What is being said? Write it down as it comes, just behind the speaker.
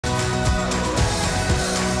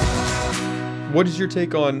What is your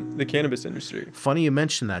take on the cannabis industry? Funny you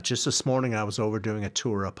mentioned that. Just this morning, I was over doing a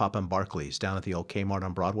tour of Papa and Barclays down at the old Kmart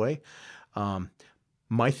on Broadway.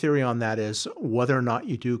 My theory on that is whether or not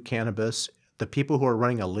you do cannabis, the people who are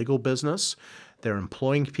running a legal business, they're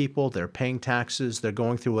employing people, they're paying taxes, they're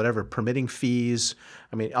going through whatever permitting fees.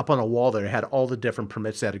 I mean, up on a wall there had all the different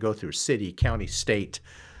permits they had to go through, city, county, state,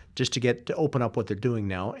 just to open up what they're doing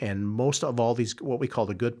now. And most of all these, what we call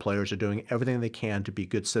the good players, are doing everything they can to be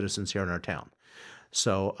good citizens here in our town.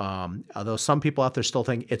 So although some people out there still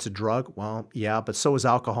think it's a drug, well, yeah, but so is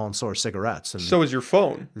alcohol and so are cigarettes. And So is your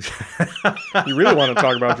phone. You really want to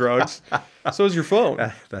talk about drugs? So is your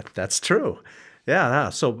phone. That's true. Yeah. No.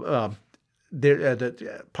 So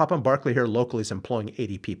Papa and Barclay here locally is employing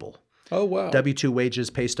 80 people. Oh, wow. W-2 wages,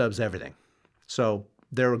 pay stubs, everything. So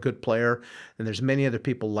they're a good player, and there's many other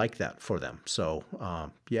people like that for them. So,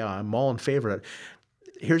 yeah, I'm all in favor of it.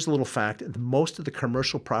 Here's a little fact. Most of the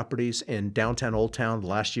commercial properties in downtown Old Town the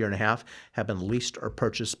last year and a half have been leased or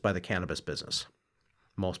purchased by the cannabis business.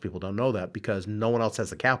 Most people don't know that because no one else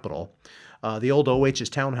has the capital. The old OH's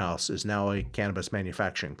townhouse is now a cannabis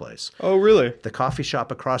manufacturing place. Oh, really? The coffee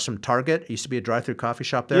shop across from Target, used to be a drive-through coffee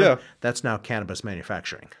shop there. Yeah. That's now cannabis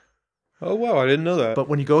manufacturing. Oh, wow. I didn't know that. But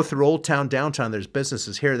when you go through Old Town, downtown, there's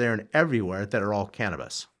businesses here, there, and everywhere that are all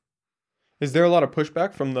cannabis. Is there a lot of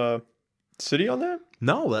pushback from the city on that?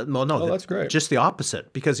 No. Oh, that's great. Just the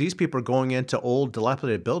opposite, because these people are going into old,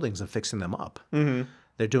 dilapidated buildings and fixing them up. Mm-hmm.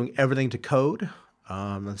 They're doing everything to code.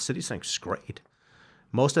 The city thinks it's great.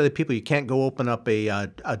 Most of the people, you can't go open up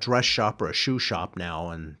a dress shop or a shoe shop now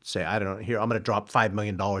and say, I don't know, here, I'm going to drop $5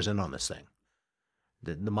 million in on this thing.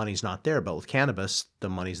 The money's not there, but with cannabis, the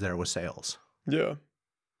money's there with sales. Yeah.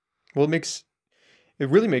 Well, it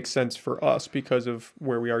really makes sense for us because of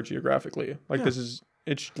where we are geographically. Like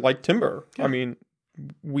it's like timber. Yeah. I mean,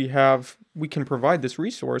 we can provide this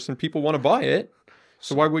resource and people want to buy it.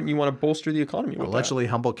 So why wouldn't you want to bolster the economy with allegedly, that?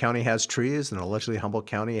 Humboldt County has trees, and allegedly Humboldt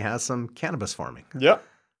County has some cannabis farming. Yeah.